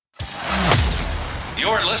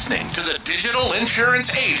You're listening to the Digital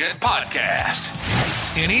Insurance Agent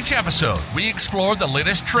Podcast. In each episode, we explore the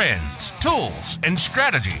latest trends, tools, and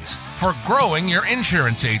strategies for growing your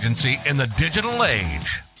insurance agency in the digital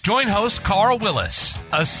age. Join host Carl Willis,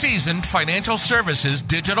 a seasoned financial services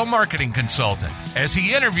digital marketing consultant, as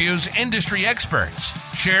he interviews industry experts,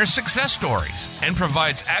 shares success stories, and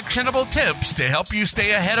provides actionable tips to help you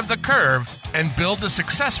stay ahead of the curve and build a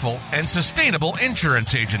successful and sustainable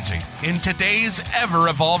insurance agency in today's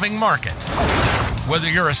ever-evolving market. Whether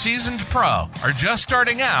you're a seasoned pro or just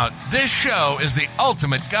starting out, this show is the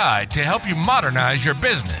ultimate guide to help you modernize your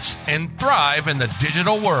business and thrive in the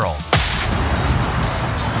digital world.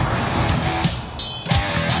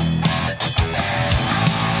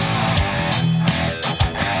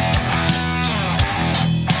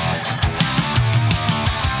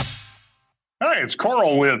 Hi, it's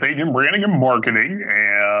Carl with Agent Branding and Marketing,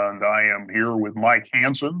 and I am here with Mike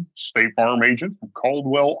Hanson, State Farm agent from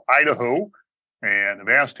Caldwell, Idaho, and I've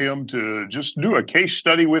asked him to just do a case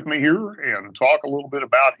study with me here and talk a little bit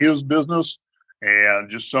about his business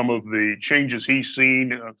and just some of the changes he's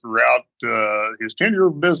seen throughout his tenure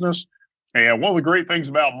of business. And one of the great things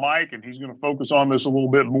about Mike, and he's going to focus on this a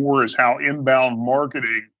little bit more, is how inbound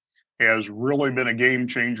marketing has really been a game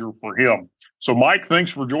changer for him. So, Mike,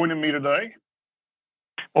 thanks for joining me today.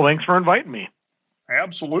 Well, thanks for inviting me.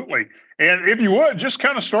 Absolutely. And if you would, just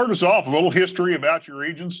kind of start us off, a little history about your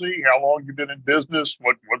agency, how long you've been in business,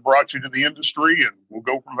 what brought you to the industry, and we'll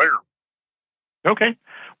go from there. Okay.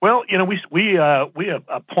 Well, we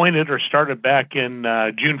appointed or started back in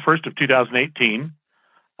June 1st of 2018.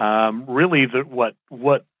 Really, what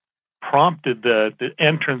prompted the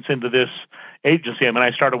entrance into this agency, I mean,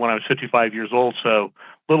 I started when I was 55 years old, so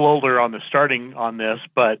a little older on the starting on this,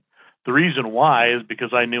 but the reason why is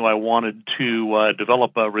because I knew I wanted to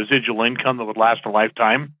develop a residual income that would last a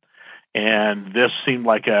lifetime, and this seemed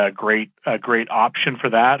like a great option for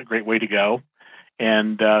that, a great way to go.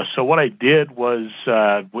 And so what I did was,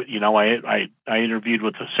 I interviewed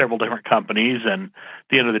with several different companies, and at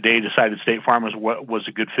the end of the day, decided State Farm was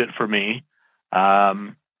a good fit for me.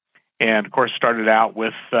 And of course, started out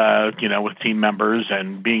with team members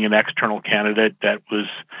and being an external candidate.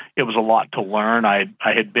 It was a lot to learn. I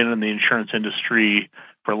had been in the insurance industry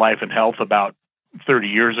for life and health about 30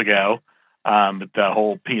 years ago, but the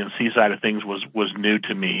whole P&C side of things was new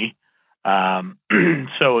to me.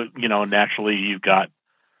 So naturally, you've got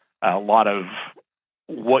a lot of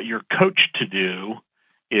what you're coached to do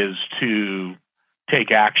is to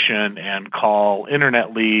take action and call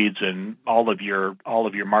internet leads, and all of your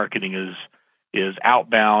marketing is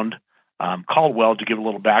outbound. Caldwell, to give a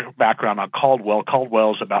little background on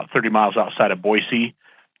Caldwell is about 30 miles outside of Boise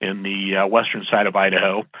in the western side of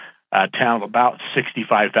Idaho, a town of about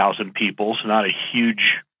 65,000 people, so not a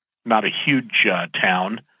huge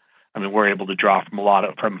town. I mean, we're able to draw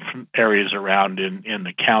from areas around in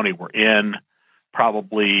the county we're in.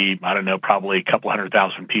 Probably a couple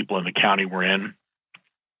 100,000 people in the county we're in.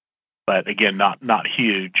 But again, not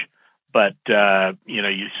huge. But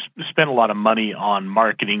you spend a lot of money on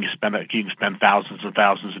marketing. You can spend thousands and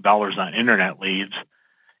thousands of dollars on internet leads,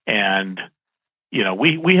 and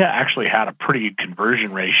we actually had a pretty good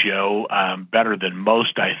conversion ratio, better than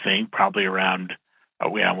most, I think. Probably around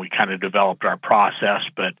we kind of developed our process,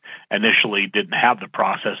 but initially didn't have the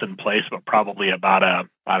process in place. But probably about a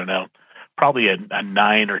 9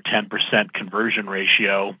 or 10% conversion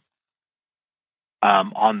ratio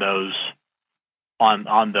on those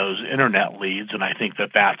internet leads, and I think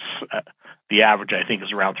that's the average. I think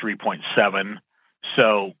is around 3.7,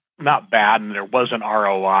 so not bad. And there was an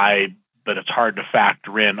ROI, but it's hard to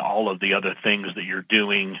factor in all of the other things that you're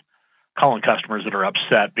doing, calling customers that are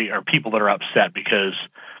upset or people that are upset because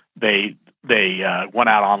they went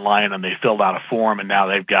out online and they filled out a form, and now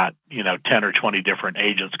they've got 10 or 20 different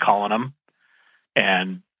agents calling them,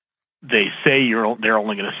 and they say they're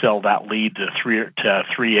only going to sell that lead to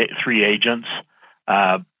three agents.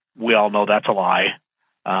 We all know that's a lie.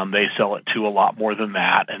 They sell it to a lot more than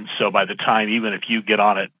that. And so by the time, even if you get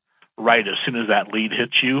on it right as soon as that lead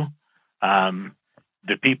hits you,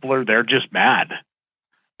 the people they're just mad.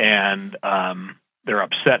 And they're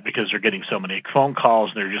upset because they're getting so many phone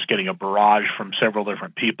calls. They're just getting a barrage from several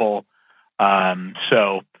different people.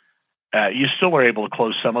 So you still are able to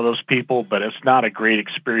close some of those people, but it's not a great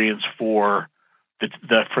experience for the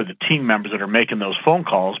team members that are making those phone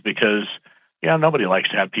calls, because nobody likes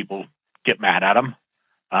to have people get mad at them.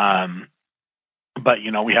 But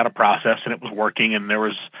we had a process, and it was working, and there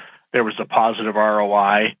was a positive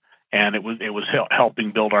ROI, and it was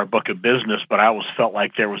helping build our book of business. But I always felt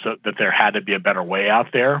like there had to be a better way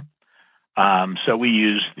out there. So we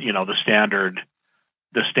used the standard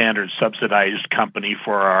the standard subsidized company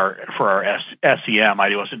for our SEM.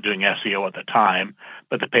 I wasn't doing SEO at the time,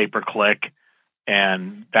 but the pay-per-click,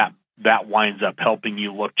 and that winds up helping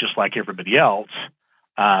you look just like everybody else.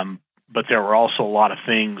 But there were also a lot of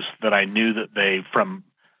things that I knew that they, from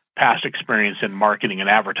past experience in marketing and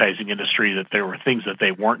advertising industry, that there were things that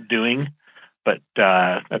they weren't doing, but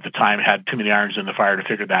at the time had too many irons in the fire to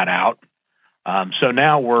figure that out. So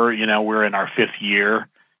now we're in our 5th year,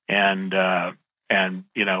 and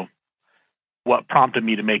what prompted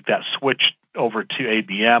me to make that switch over to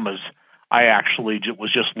ABM is I actually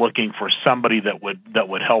was just looking for somebody that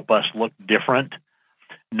would help us look different,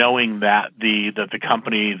 knowing that the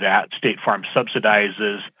company that State Farm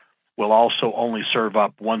subsidizes will also only serve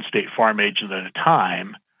up one State Farm agent at a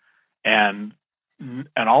time, and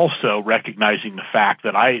also recognizing the fact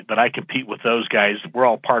that I compete with those guys. We're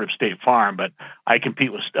all part of State Farm, but I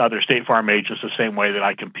compete with other State Farm agents the same way that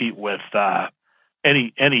I compete with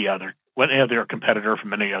any other competitor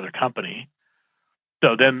from any other company.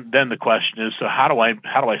 So then the question is, so how do I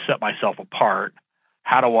set myself apart?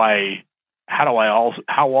 How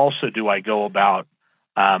also do I go about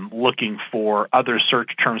looking for other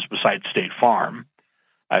search terms besides State Farm?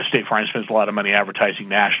 State Farm spends a lot of money advertising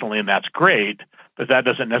nationally, and that's great, but that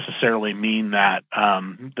doesn't necessarily mean that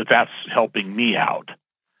that's helping me out.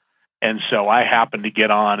 And so I happened to get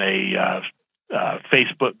on a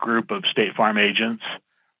Facebook group of State Farm agents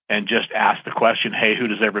and just ask the question, hey, who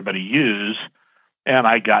does everybody use? And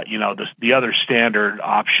I got, the other standard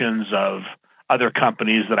options of other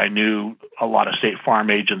companies that I knew a lot of State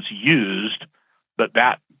Farm agents used, but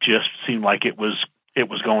that just seemed like it was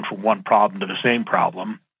going from one problem to the same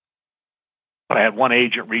problem. But I had one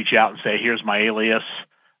agent reach out and say, here's my alias,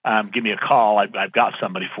 give me a call, I've got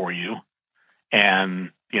somebody for you.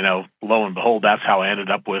 And, lo and behold, that's how I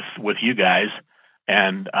ended up with you guys.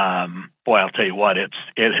 And boy, I'll tell you what, it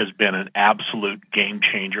has been an absolute game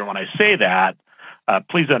changer. When I say that,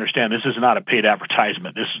 please understand, this is not a paid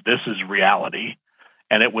advertisement. This is reality.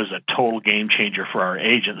 And it was a total game changer for our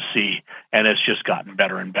agency, and it's just gotten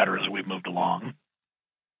better and better as we've moved along.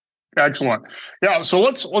 Excellent. Yeah. So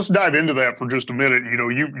let's dive into that for just a minute.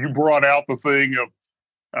 You brought out the thing of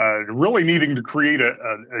really needing to create a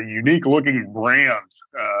unique looking brand.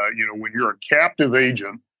 When you're a captive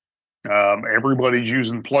agent, everybody's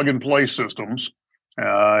using plug and play systems,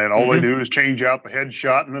 and all they do is change out the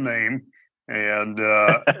headshot and the name.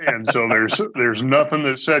 And so there's nothing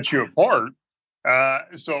that sets you apart.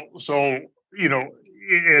 So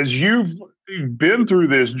as you've been through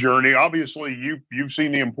this journey, obviously you've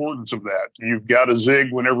seen the importance of that. You've got to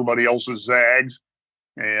zig when everybody else zags,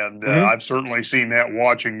 and I've certainly seen that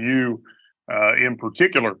watching you in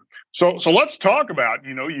particular. So let's talk about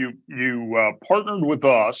you partnered with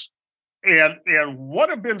us, and what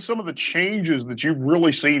have been some of the changes that you've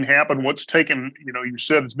really seen happen? What's taken you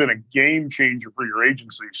said it's been a game changer for your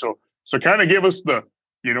agency. So kind of give us the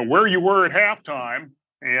where you were at halftime.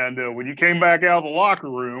 And when you came back out of the locker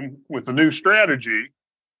room with the new strategy,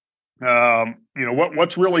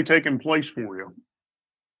 what's really taken place for you?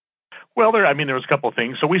 Well, there was a couple of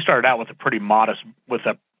things. So we started out with a pretty modest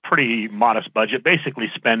budget,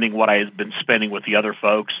 basically spending what I had been spending with the other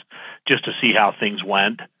folks just to see how things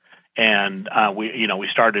went. And we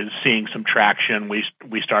started seeing some traction. We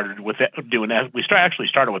started with actually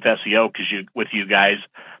started with SEO with you guys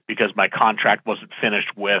because my contract wasn't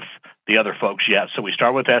finished with the other folks yet. So we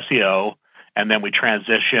started with SEO, and then we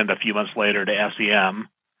transitioned a few months later to SEM,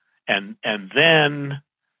 and then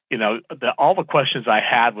all the questions I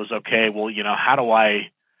had was, okay, well, how do I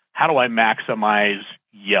maximize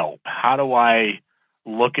Yelp? How do I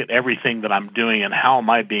look at everything that I'm doing and how am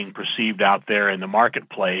I being perceived out there in the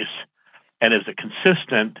marketplace? And is it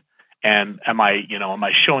consistent? And am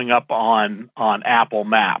I showing up on Apple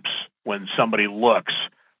Maps when somebody looks?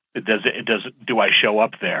 Do I show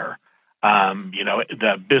up there?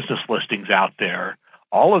 The business listings out there.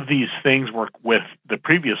 All of these things were with the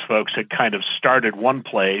previous folks had kind of started one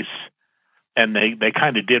place, and they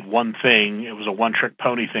kind of did one thing. It was a one-trick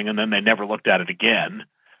pony thing, and then they never looked at it again.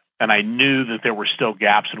 And I knew that there were still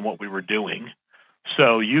gaps in what we were doing.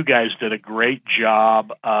 So you guys did a great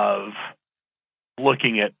job of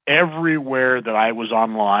looking at everywhere that I was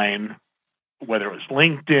online, whether it was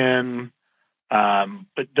LinkedIn,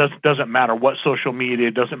 but doesn't matter what social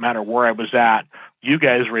media, doesn't matter where I was at. You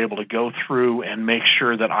guys were able to go through and make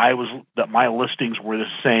sure that my listings were the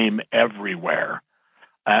same everywhere.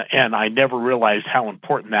 And I never realized how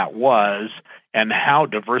important that was and how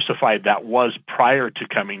diversified that was prior to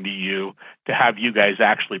coming to you, to have you guys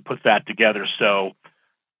actually put that together. So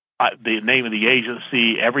the name of the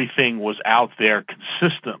agency, everything was out there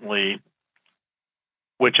consistently.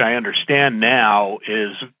 which I understand now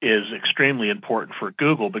is extremely important for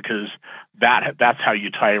Google, because that's how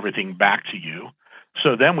you tie everything back to you.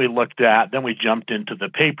 So then we jumped into the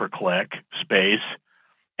pay-per-click space,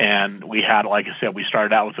 and we had, like I said, we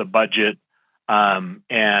started out with a budget,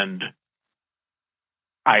 and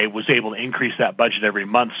I was able to increase that budget every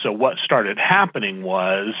month. So what started happening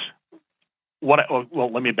was,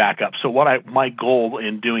 let me back up. So my goal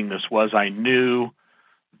in doing this was, I knew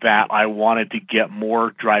that I wanted to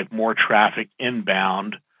drive more traffic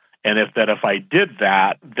inbound, and if I did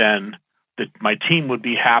that, then my team would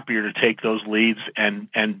be happier to take those leads and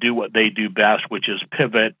do what they do best, which is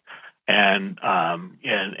pivot and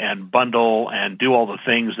bundle and do all the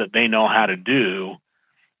things that they know how to do.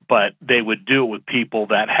 But they would do it with people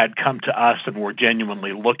that had come to us and were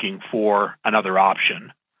genuinely looking for another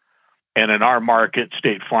option. And in our market,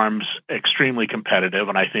 State Farm's extremely competitive,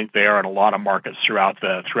 and I think they are in a lot of markets throughout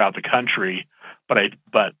the country. But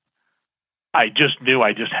I just knew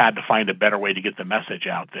I just had to find a better way to get the message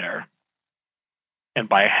out there. And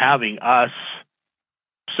by having us,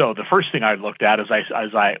 so the first thing I looked at is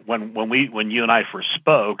when you and I first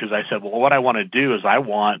spoke, is I said, well, what I want to do is I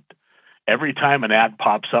want, every time an ad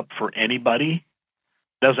pops up for anybody,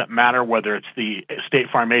 doesn't matter whether it's the State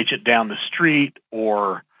Farm agent down the street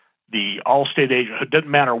or the Allstate agent, it doesn't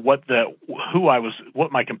matter what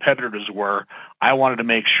my competitors were. I wanted to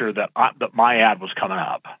make sure that my ad was coming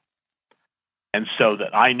up, and so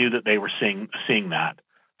that I knew that they were seeing that.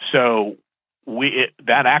 So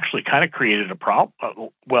that actually kind of created a problem.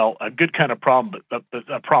 Well, a good kind of problem, but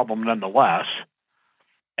a problem nonetheless.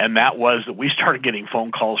 And that was that we started getting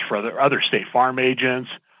phone calls for other State Farm agents.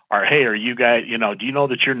 Or, hey, are you guys, do you know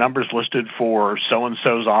that your number's listed for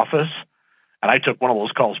so-and-so's office? And I took one of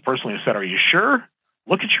those calls personally and said, are you sure?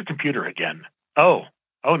 Look at your computer again. Oh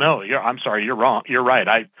no, I'm sorry, you're wrong. You're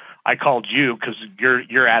right. I called you because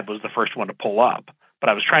your ad was the first one to pull up, but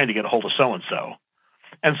I was trying to get a hold of so-and-so.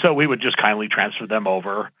 And so we would just kindly transfer them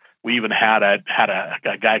over. We even had a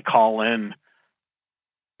guy call in,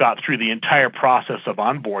 got through the entire process of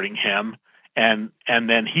onboarding him, and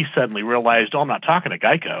then he suddenly realized, I'm not talking to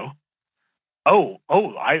Geico.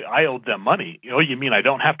 I owed them money. You mean I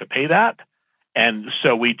don't have to pay that? And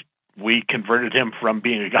so we converted him from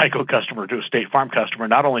being a Geico customer to a State Farm customer.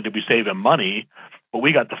 Not only did we save him money, but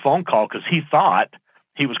we got the phone call because he thought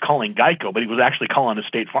he was calling Geico, but he was actually calling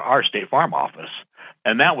our State Farm office.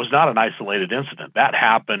 And that was not an isolated incident. That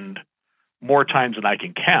happened more times than I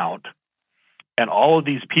can count. And all of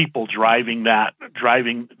these people driving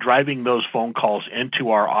those phone calls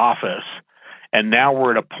into our office. And now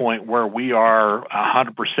we're at a point where we are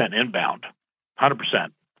 100% inbound,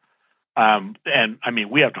 100%. And I mean,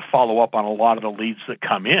 we have to follow up on a lot of the leads that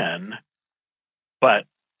come in, but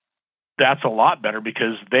that's a lot better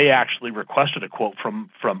because they actually requested a quote from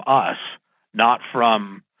us, not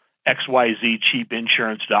from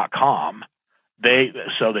xyzcheapinsurance.com.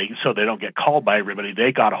 So they don't get called by everybody.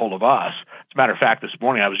 They got a hold of us. As a matter of fact, this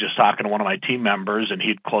morning I was just talking to one of my team members, and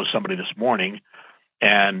he'd closed somebody this morning,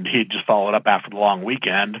 and he'd just followed up after the long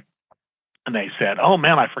weekend. And they said, "Oh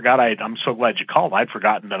man, I forgot. I'm so glad you called. I'd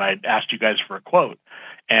forgotten that I'd asked you guys for a quote."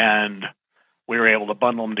 And we were able to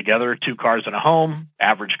bundle them together, 2 cars and a home,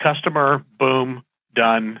 average customer, boom,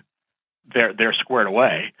 done. They're squared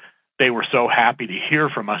away. They were so happy to hear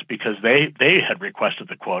from us because they had requested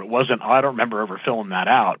the quote. It wasn't, I don't remember ever filling that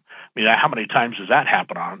out. I mean, how many times does that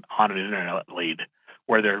happen on an internet lead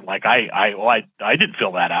where they're like, I didn't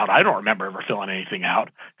fill that out. I don't remember ever filling anything out,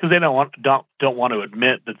 because they don't want to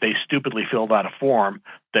admit that they stupidly filled out a form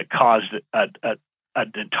that caused an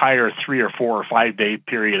entire 3 or 4 or 5 day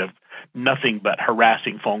period of nothing but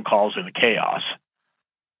harassing phone calls and chaos.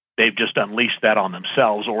 They've just unleashed that on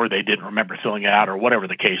themselves, or they didn't remember filling it out, or whatever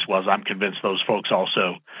the case was. I'm convinced those folks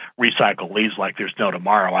also recycle leads like there's no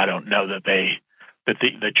tomorrow. I don't know that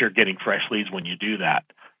that you're getting fresh leads when you do that.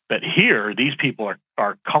 But here, these people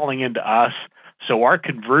are calling into us, so our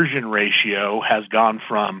conversion ratio has gone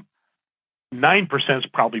from 9% is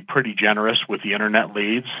probably pretty generous with the internet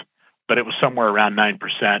leads, but it was somewhere around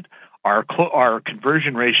 9%. Our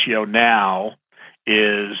conversion ratio now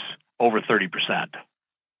is over 30%.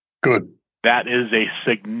 Good. That is a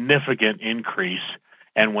significant increase.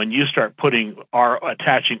 And when you start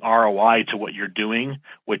attaching ROI to what you're doing,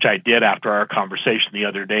 which I did after our conversation the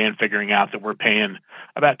other day, and figuring out that we're paying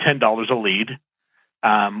about $10 a lead,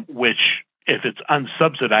 which if it's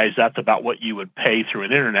unsubsidized, that's about what you would pay through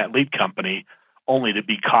an internet lead company, only to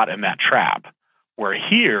be caught in that trap. Where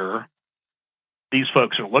here, these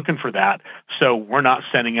folks are looking for that. So we're not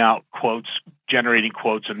sending out quotes, generating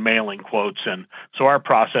quotes and mailing quotes. And so our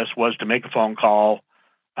process was to make a phone call,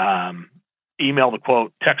 email the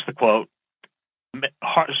quote, text the quote,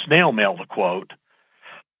 snail mail the quote.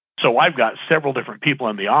 So I've got several different people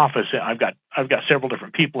in the office. I've got several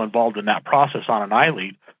different people involved in that process on an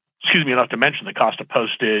iLead. Not to mention the cost of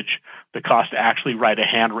postage, the cost to actually write a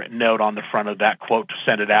handwritten note on the front of that quote to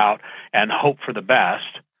send it out and hope for the best.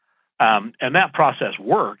 And that process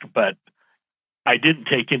worked, but I didn't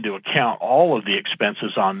take into account all of the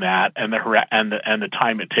expenses on that and the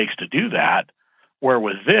time it takes to do that. Where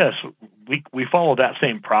with this, we follow that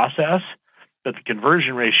same process, but the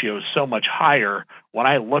conversion ratio is so much higher. When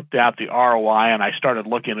I looked at the ROI and I started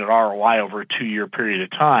looking at ROI over a 2-year period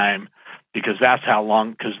of time, because that's how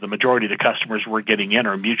long, because the majority of the customers we're getting in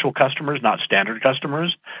are mutual customers, not standard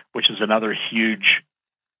customers, which is another huge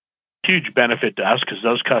benefit to us because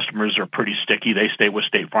those customers are pretty sticky. They stay with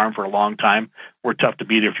State Farm for a long time. We're tough to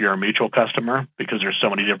beat if you're a mutual customer because there's so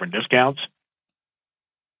many different discounts.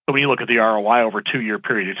 So when you look at the ROI over a 2-year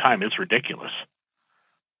period of time, it's ridiculous.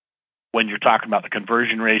 When you're talking about the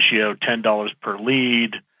conversion ratio, $10 per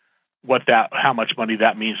lead, how much money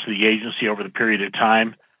that means to the agency over the period of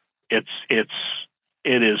time, it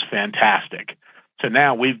is fantastic. So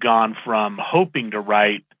now we've gone from hoping to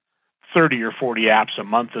write 30 or 40 apps a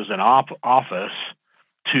month as an office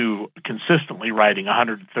to consistently writing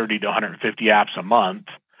 130 to 150 apps a month.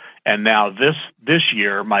 And now this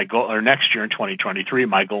year, my goal, or next year in 2023,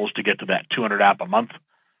 my goal is to get to that 200 app a month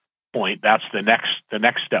point. That's the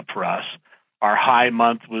next step for us. Our high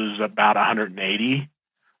month was about 180,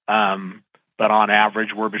 but on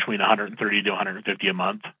average, we're between 130 to 150 a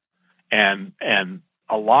month. And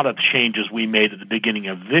a lot of the changes we made at the beginning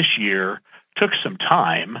of this year took some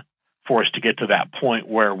time for us to get to that point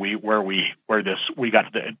where we got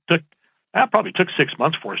to it probably took 6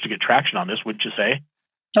 months for us to get traction on this, wouldn't you say?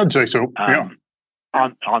 I'd say so. Yeah.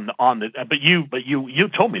 But you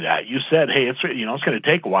told me that. You said, hey, it's going to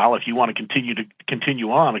take a while if you want to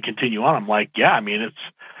continue on. I'm like, yeah, I mean,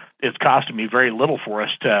 it's costing me very little for us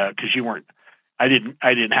because I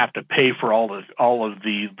didn't have to pay for all of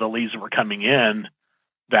the leads that were coming in.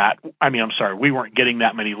 We weren't getting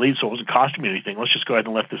that many leads, so it wasn't costing me anything. Let's just go ahead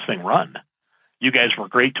and let this thing run. You guys were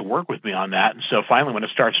great to work with me on that. And so finally, when it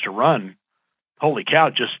starts to run, holy cow,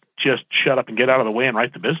 just shut up and get out of the way and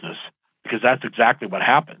write the business, because that's exactly what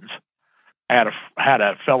happens. I had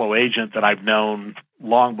a fellow agent that I've known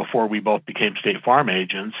long before we both became State Farm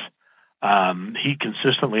agents. He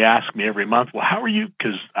consistently asked me every month, well, how are you?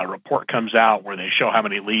 Because a report comes out where they show how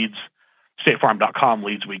many leads, statefarm.com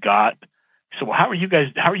leads we got. He said, well, how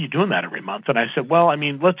are you doing that every month? And I said, well, I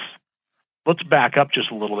mean, let's back up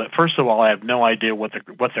just a little bit. First of all, I have no idea what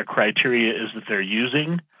their criteria is that they're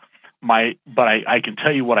using. But I can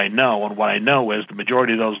tell you what I know, and what I know is the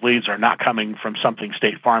majority of those leads are not coming from something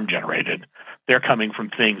State Farm generated. They're coming from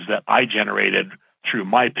things that I generated through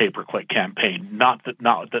my pay-per-click campaign, not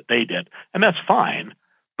that they did, and that's fine.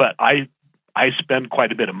 But I spend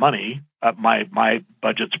quite a bit of money. My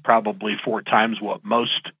budget's probably 4 times what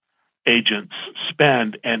most agents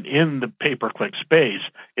spend, and in the pay-per-click space,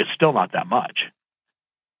 it's still not that much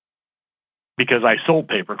because I sold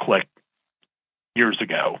pay-per-click years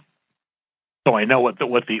ago. So I know what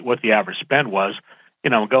the average spend was.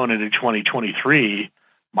 Going into 2023,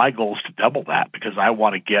 my goal is to double that because I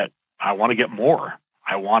want to get more.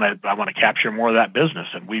 I want to capture more of that business,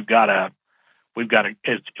 and we've got to.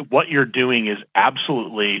 What you're doing is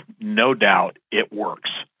absolutely, no doubt, it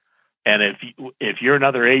works. And if you're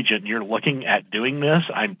another agent and you're looking at doing this,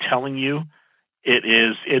 I'm telling you, it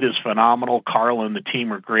is phenomenal. Carl and the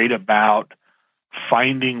team are great about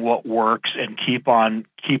finding what works and keep on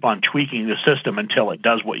tweaking the system until it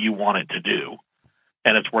does what you want it to do,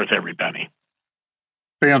 and it's worth every penny.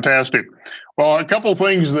 Fantastic. Well, a couple of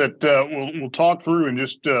things that we'll talk through and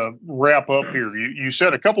just wrap up here. You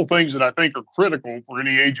said a couple of things that I think are critical for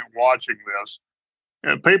any agent watching this.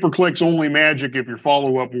 Pay-per-click's only magic if your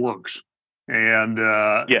follow-up works. And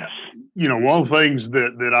yes, one of the things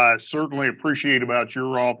that I certainly appreciate about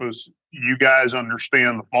your office, you guys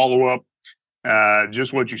understand the follow-up.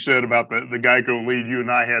 Just what you said about the Geico lead. You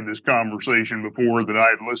and I had this conversation before that I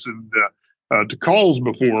had listened to calls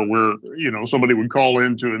before where, somebody would call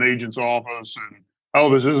into an agent's office and,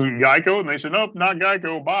 oh, this isn't Geico. And they said, nope, not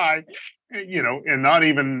Geico. Bye. And not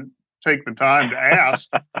even take the time to ask,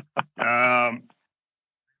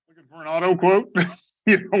 looking for an auto quote.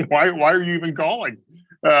 Why are you even calling?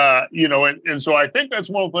 And so I think that's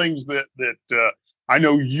one of the things that I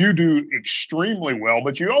know you do extremely well,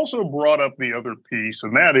 but you also brought up the other piece,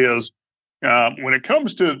 and that is when it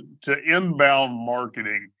comes to inbound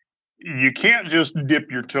marketing, you can't just dip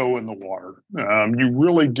your toe in the water. You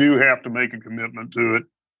really do have to make a commitment to it.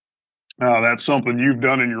 That's something you've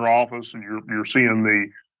done in your office, and you're seeing the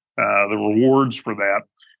rewards for that.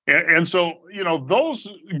 And so, those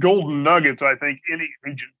golden nuggets, I think any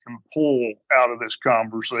agent can pull out of this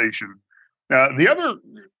conversation. The other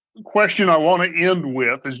question I want to end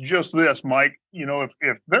with is just this, Mike.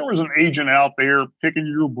 If there was an agent out there picking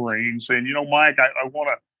your brain, saying, Mike, I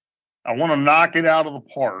want to knock it out of the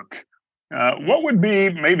park. What would be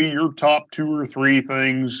maybe your top 2 or 3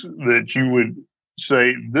 things that you would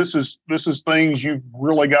say this is things you've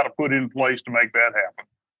really got to put in place to make that happen?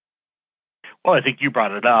 Well, I think you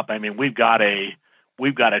brought it up. I mean, we've got a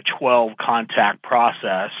 12 contact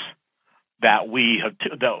process that we have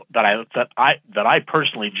that I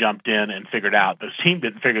personally jumped in and figured out. This team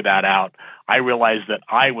didn't figure that out. I realized that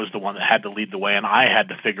I was the one that had to lead the way, and I had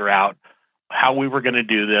to figure out how we were going to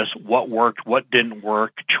do this, what worked, what didn't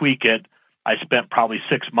work, tweak it. I spent probably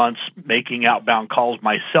 6 months making outbound calls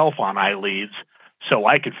myself on iLeads so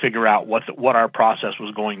I could figure out what our process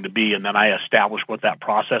was going to be, and then I established what that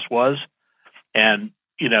process was. And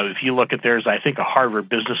if you look at there's, I think, a Harvard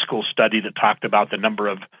Business School study that talked about the number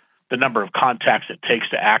of contacts it takes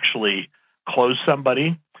to actually close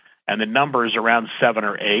somebody, and the number is around 7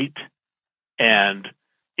 or 8. And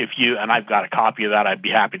and I've got a copy of that, I'd be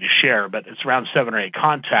happy to share, but it's around 7 or 8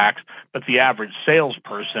 contacts, but the average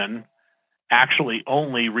salesperson actually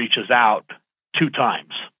only reaches out 2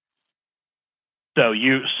 times. So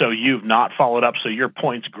you've not followed up. So your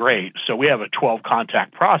point's great. So we have a 12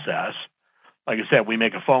 contact process. Like I said, we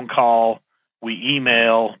make a phone call, we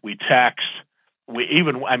email, we text, with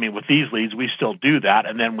these leads, we still do that.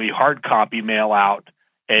 And then we hard copy mail out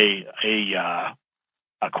a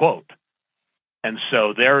quote. And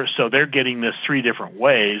so they're getting this 3 different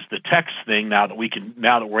ways. The text thing, now that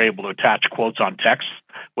we're able to attach quotes on text,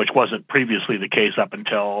 which wasn't previously the case up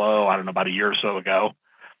until, about a year or so ago,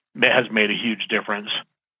 has made a huge difference.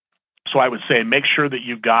 So I would say make sure that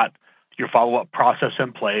you've got your follow-up process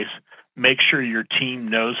in place. Make sure your team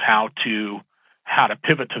knows how to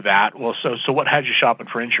pivot to that. Well, so what had you shopping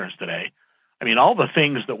for insurance today? I mean, all the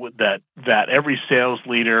things that every sales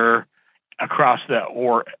leader across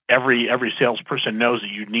or every salesperson knows that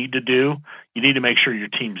you need to do, you need to make sure your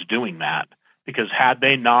team's doing that. Because had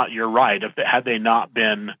they not, you're right, had they not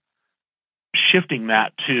been shifting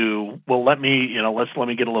that to, well, let me get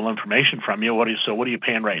a little information from you. What are you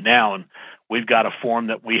paying right now? And we've got a form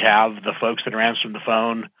that we have the folks that are answering the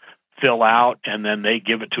phone fill out, and then they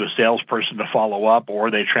give it to a salesperson to follow up, or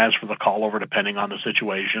they transfer the call over depending on the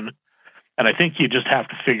situation. And I think you just have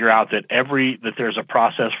to figure out that there's a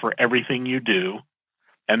process for everything you do,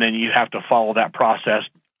 and then you have to follow that process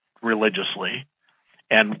religiously.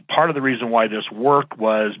 And part of the reason why this worked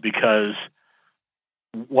was because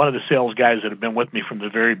one of the sales guys that have been with me from the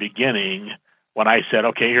very beginning, when I said,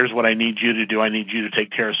 okay, here's what I need you to do. I need you to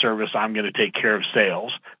take care of service. I'm going to take care of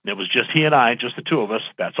sales. And it was just he and I, just the 2 of us.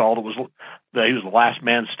 That's all that was. He was the last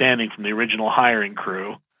man standing from the original hiring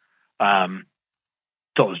crew.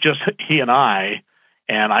 So it was just he and I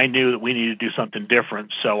knew that we needed to do something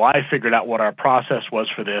different. So I figured out what our process was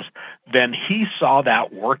for this. Then he saw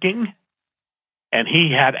that working, and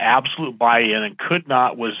he had absolute buy-in and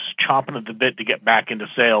was chomping at the bit to get back into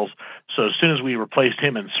sales. So as soon as we replaced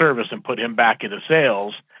him in service and put him back into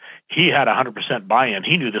sales, he had 100% buy-in.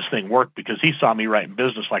 He knew this thing worked because he saw me writing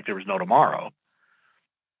business like there was no tomorrow.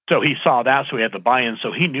 So he saw that, so he had the buy-in,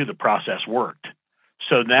 so he knew the process worked.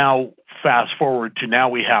 So now, fast forward to now,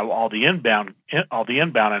 we have all the inbound,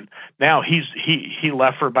 and now he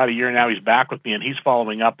left for about a year. Now he's back with me, and he's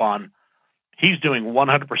following up on. He's doing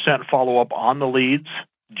 100% follow up on the leads,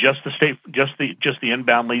 just the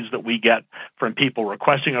inbound leads that we get from people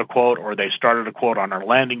requesting a quote, or they started a quote on our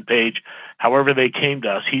landing page. However they came to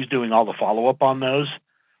us, he's doing all the follow up on those,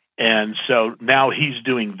 and so now he's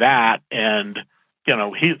doing that. And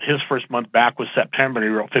his first month back was September. And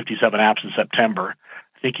he wrote 57 apps in September.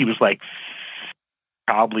 I think he was like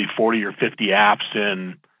probably 40 or 50 apps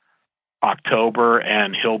in October,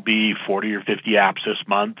 and he'll be 40 or 50 apps this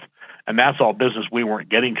month. And that's all business we weren't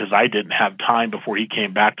getting because I didn't have time before he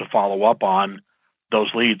came back to follow up on those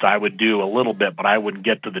leads. I would do a little bit, but I wouldn't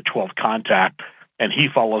get to the 12th contact, and he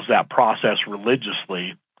follows that process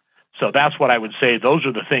religiously. So that's what I would say. Those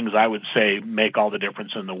are the things I would say make all the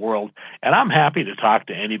difference in the world. And I'm happy to talk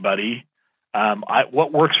to anybody.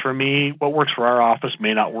 What works for me, what works for our office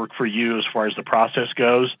may not work for you as far as the process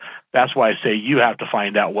goes. That's why I say you have to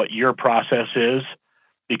find out what your process is,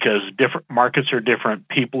 because different markets are different,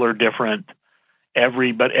 people are different,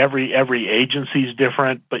 every agency is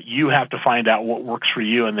different, but you have to find out what works for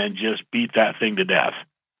you and then just beat that thing to death.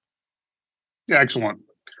 Yeah, excellent.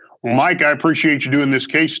 Well, Mike, I appreciate you doing this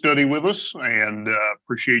case study with us, and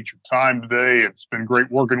appreciate your time today. It's been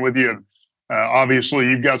great working with you. And obviously,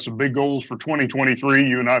 you've got some big goals for 2023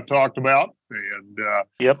 you and I've talked about. And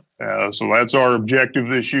Yep. So that's our objective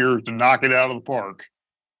this year, to knock it out of the park.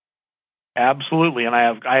 Absolutely, and I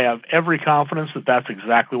have every confidence that that's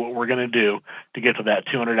exactly what we're going to do to get to that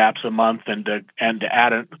 200 apps a month, and to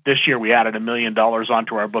add it. This year we added $1 million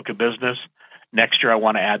onto our book of business. Next year I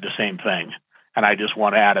want to add the same thing, and I just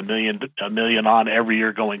want to add $1 million on every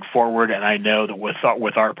year going forward. And I know that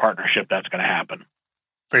with our partnership, that's going to happen.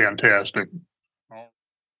 Fantastic.